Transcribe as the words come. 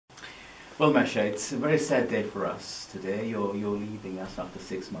Well, Masha, it's a very sad day for us today. You're leaving us after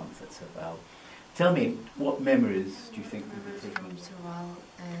 6 months at Surval. Tell me, what memories do you think will be Memories taken? from Surval,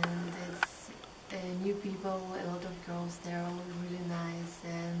 and it's new people, a lot of girls. They're all really nice,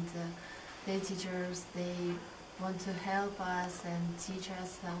 and the teachers, they want to help us and teach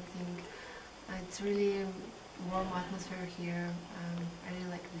us something. It's really warm atmosphere here. I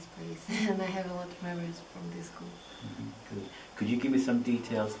really like this place, and I have a lot of memories from this school. Good. Could you give me some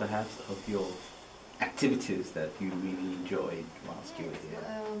details, perhaps, of your activities that you really enjoyed whilst you were here?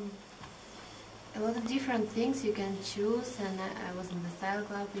 A lot of different things you can choose, and I was in the style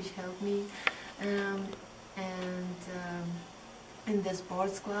club, which helped me, and in the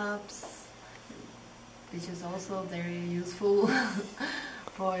sports clubs, which is also very useful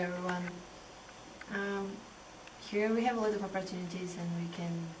for everyone. Here we have a lot of opportunities, and we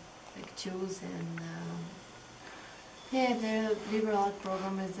can choose, and yeah, the liberal art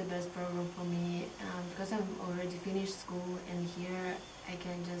program is the best program for me, because I'm already finished school, and here I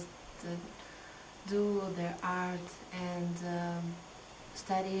can just do the art and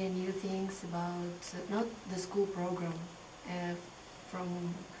study new things about not the school program, from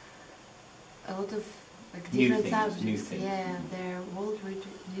a lot of different subjects. New things. Yeah, their world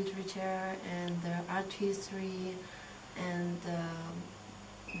literature and their art history and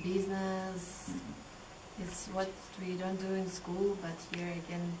business. It's what we don't do in school, but here I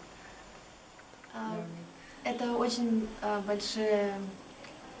can learn it. Это очень большая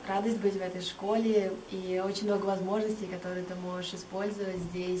радость быть в этой школе, и очень много возможностей, которые ты можешь использовать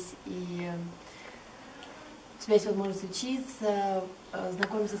здесь, и у тебя есть возможность учиться,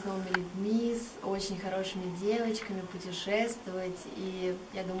 знакомиться с новыми людьми, с очень хорошими девочками, путешествовать, и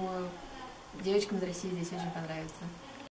я думаю, девочкам из России здесь очень понравится.